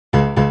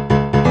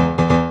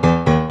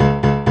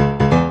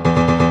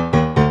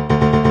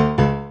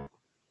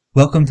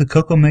Welcome to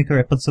Cocoa Maker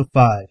Episode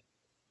 5.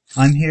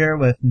 I'm here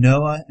with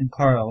Noah and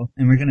Carl,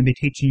 and we're going to be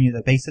teaching you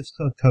the basics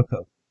of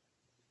Cocoa.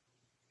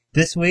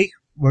 This week,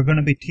 we're going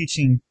to be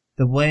teaching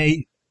the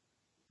way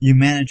you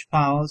manage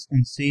files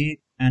in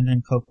C and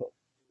in Cocoa.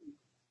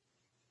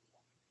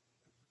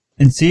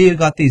 In C, you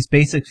got these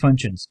basic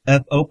functions.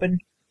 fopen,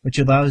 which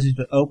allows you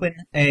to open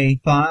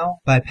a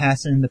file by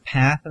passing the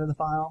path of the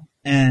file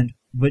and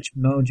which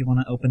mode you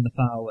want to open the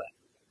file with.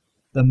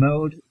 The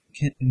mode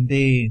can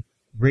be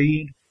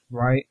read,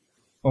 write,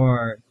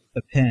 or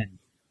append.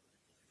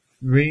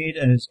 Read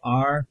is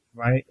R,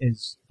 write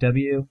is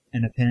W,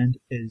 and append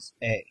is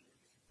A.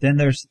 Then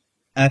there's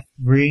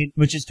fread,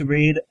 which is to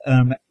read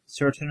a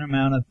certain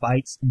amount of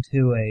bytes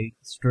into a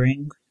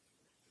string.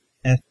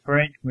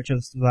 Fprint, which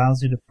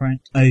allows you to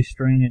print a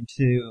string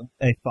into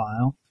a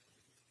file.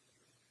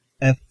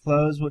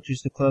 Fclose, which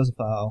is to close a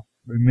file.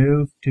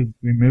 Remove, to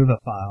remove a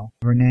file.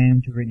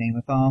 Rename, to rename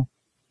a file.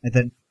 And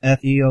then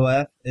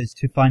feof is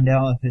to find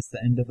out if it's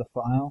the end of the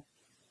file.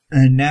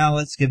 And now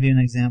let's give you an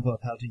example of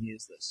how to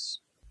use this.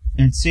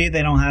 In C,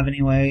 they don't have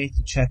any way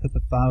to check if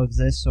a file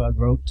exists, so I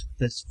wrote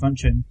this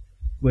function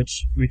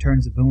which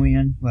returns a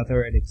boolean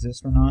whether it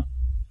exists or not,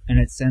 and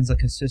it sends a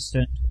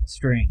consistent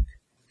string.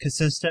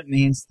 Consistent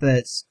means that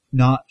it's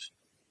not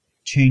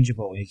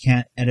changeable. You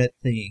can't edit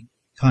the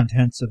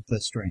contents of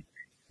the string.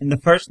 In the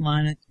first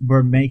line,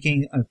 we're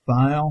making a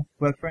file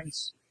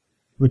reference,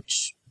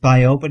 which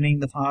by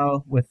opening the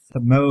file with the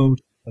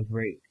mode of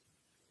read.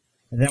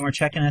 And then we're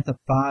checking if the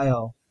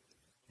file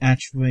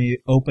actually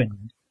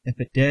opened. If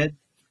it did,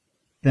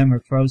 then we're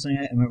closing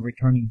it and we're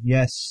returning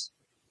yes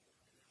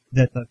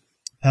that the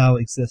file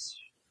exists.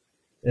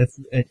 If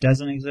it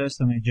doesn't exist,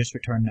 then we just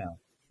return no.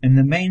 In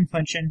the main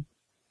function,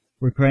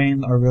 we're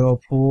creating our little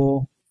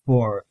pool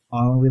for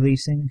auto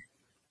releasing.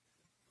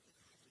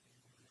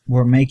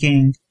 We're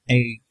making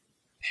a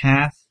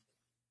path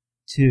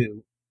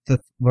to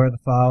where the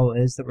file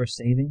is that we're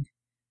saving.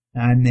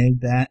 And I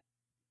made that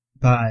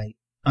by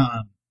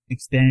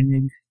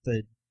expanding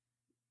the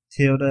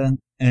tilde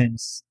and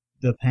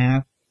the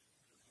path,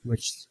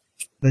 which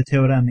the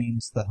tilde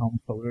means the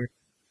home folder.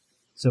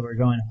 So we're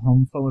going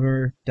home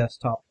folder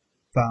desktop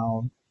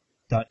file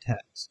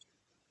 .txt.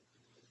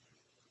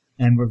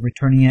 And we're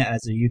returning it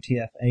as a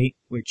UTF-8,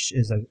 which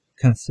is a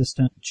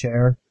consistent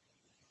char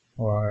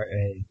or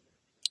a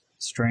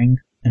string.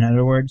 In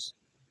other words,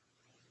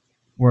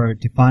 we're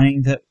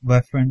defining the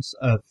reference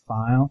of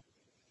file.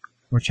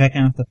 We're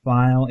checking if the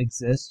file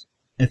exists.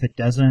 If it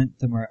doesn't,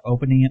 then we're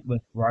opening it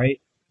with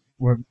write.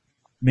 We're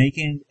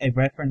making a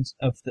reference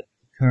of the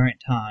current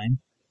time.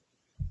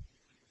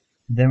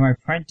 Then we're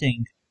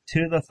printing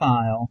to the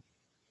file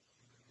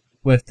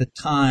with the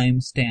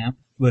time stamp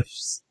with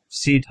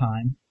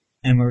ctime,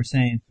 and we're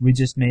saying we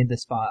just made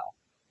this file.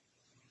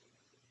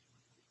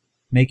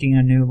 Making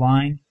a new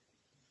line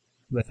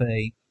with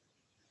a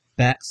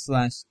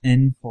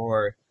 \n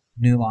for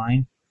new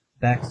line,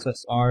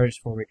 \r is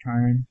for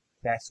return,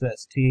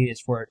 \t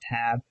is for a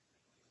tab.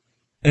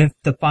 If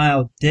the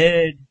file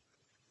did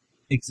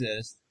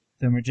exist,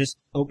 then we're just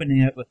opening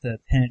it with the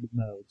append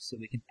mode so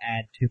we can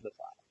add to the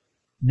file.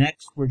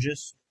 Next, we're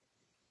just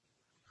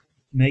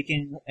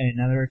making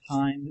another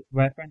time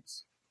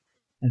reference,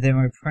 and then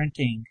we're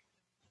printing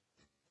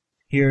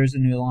here's a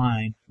new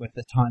line with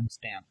the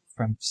timestamp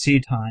from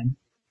ctime.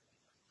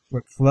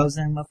 We're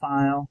closing the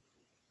file,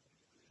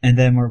 and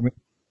then we're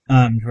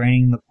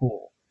draining the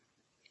pool.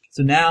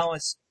 So now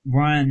let's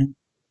run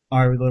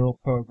our little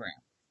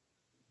program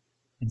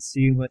and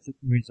see what the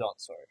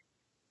results are.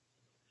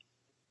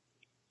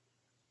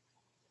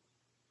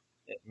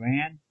 It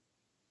ran,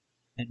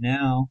 and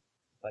now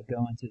if I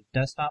go into the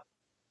desktop,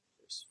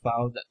 there's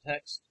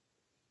file.txt,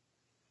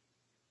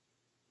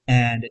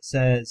 and it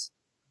says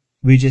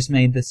we just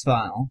made this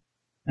file,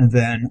 and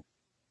then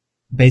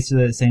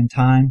basically at the same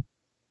time,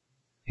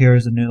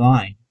 here's a new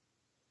line.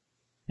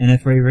 And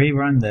if we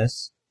rerun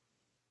this,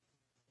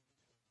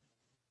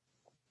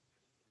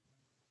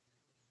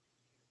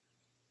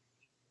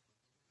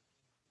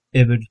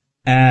 it would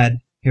add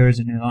here's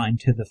a new line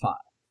to the file.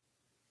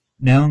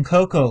 Now in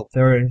Cocoa,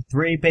 there are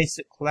three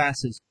basic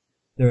classes.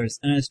 There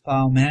is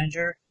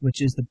NSFileManager, which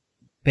is the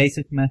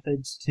basic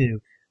methods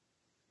to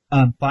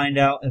find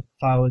out if a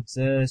file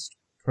exists,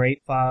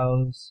 create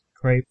files,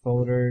 create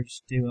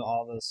folders, do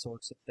all those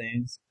sorts of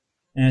things.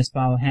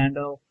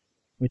 NSFileHandle,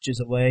 which is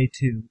a way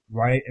to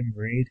write and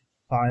read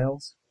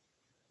files.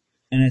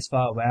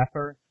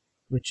 NSFileWrapper,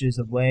 which is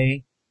a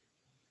way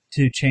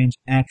to change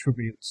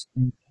attributes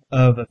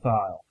of a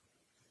file.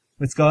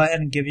 Let's go ahead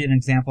and give you an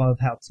example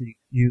of how to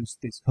use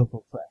these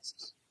Cocoa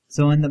classes.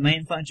 So in the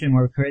main function,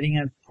 we're creating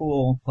a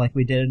pool like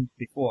we did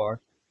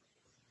before.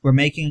 We're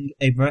making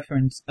a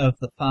reference of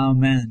the file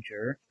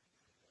manager,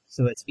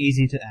 so it's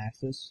easy to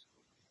access.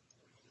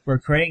 We're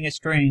creating a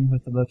string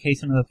with the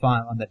location of the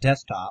file on the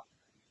desktop,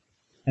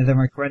 and then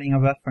we're creating a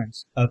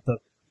reference of the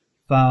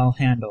file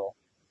handle.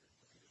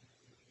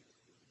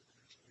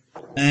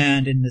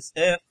 And in this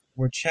if,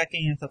 we're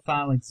checking if the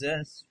file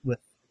exists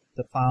with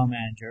the file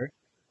manager,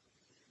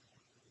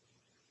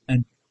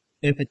 and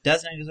If it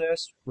doesn't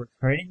exist, we're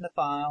creating the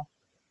file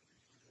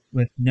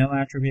with no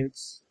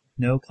attributes,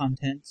 no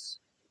contents.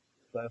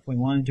 But if we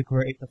wanted to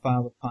create the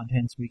file with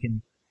contents, we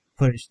can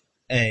put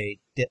a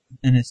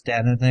init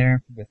data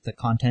there with the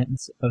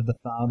contents of the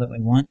file that we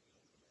want.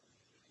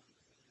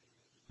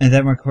 And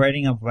then we're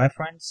creating a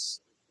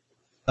reference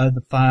of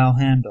the file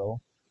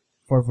handle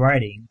for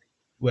writing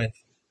with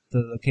the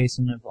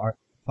location of our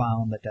file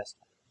on the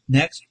desktop.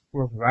 Next,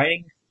 we're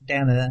writing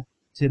data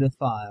to the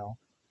file.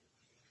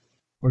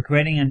 We're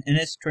creating an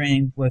init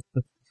string with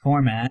the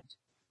format,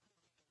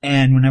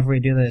 and whenever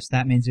we do this,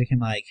 that means we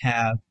can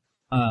have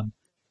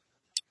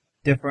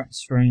different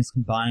strings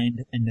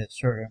combined in a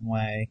certain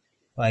way,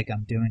 like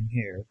I'm doing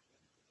here,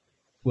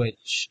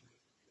 which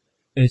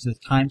is a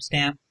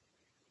timestamp.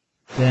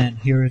 Then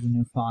here is a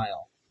new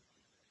file.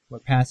 We're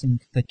passing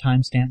the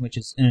timestamp, which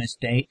is init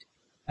date,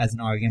 as an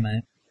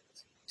argument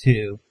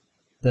to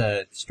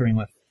the string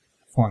with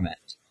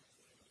format.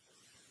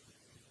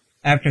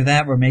 After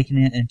that, we're making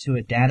it into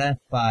a data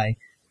by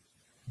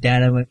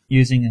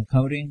using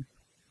encoding,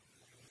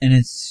 and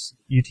it's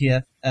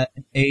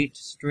UTF-8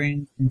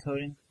 string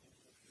encoding.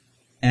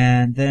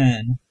 And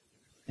then,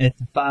 if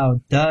the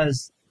file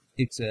does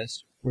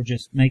exist, we're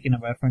just making a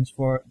reference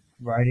for it,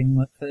 writing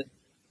with it,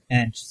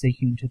 and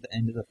seeking to the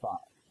end of the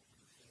file.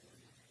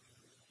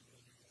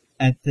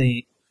 At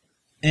the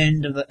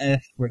end of the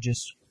if, we're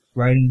just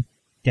writing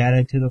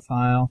data to the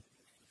file,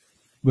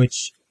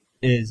 which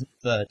is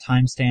the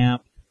timestamp.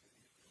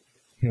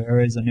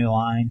 Here is a new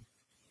line,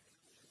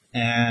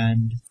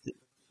 and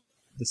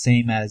the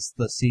same as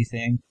the C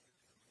thing.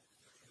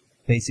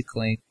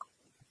 Basically,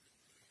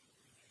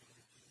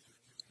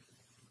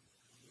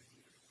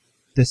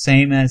 the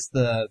same as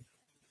the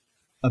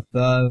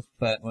above,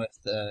 but with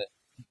the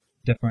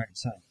different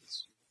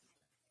signs.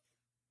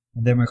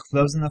 And then we're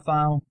closing the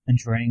file and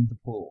draining the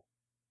pool.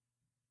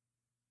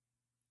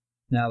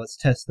 Now let's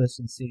test this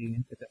and see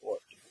if it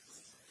worked.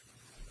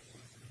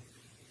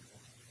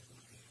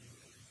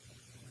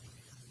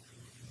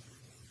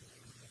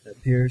 It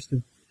appears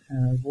to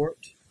have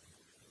worked.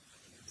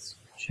 Let's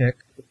check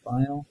the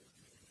file.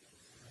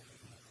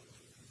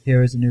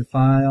 Here is a new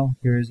file.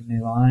 Here is a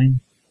new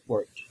line.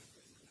 Worked.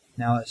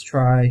 Now let's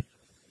try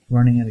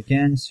running it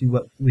again, see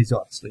what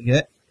results we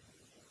get.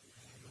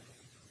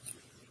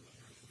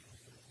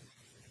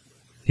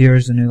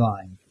 Here's a new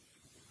line.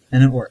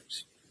 And it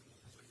works.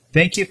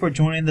 Thank you for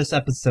joining this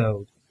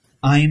episode.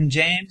 I'm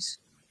James.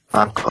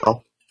 I'm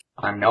Carl.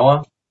 I'm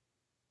Noah.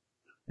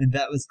 And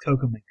that was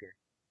CocoaMaker.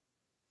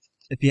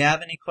 If you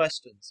have any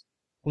questions,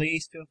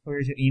 please feel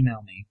free to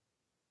email me,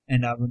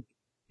 and I will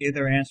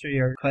either answer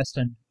your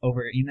question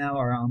over email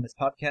or on this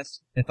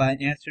podcast. If I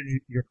answered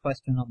your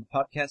question on the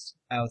podcast,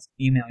 I'll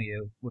email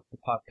you with the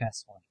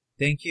podcast link.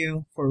 Thank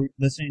you for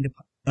listening to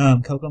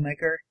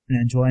CocoaMaker,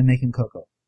 and enjoy making cocoa.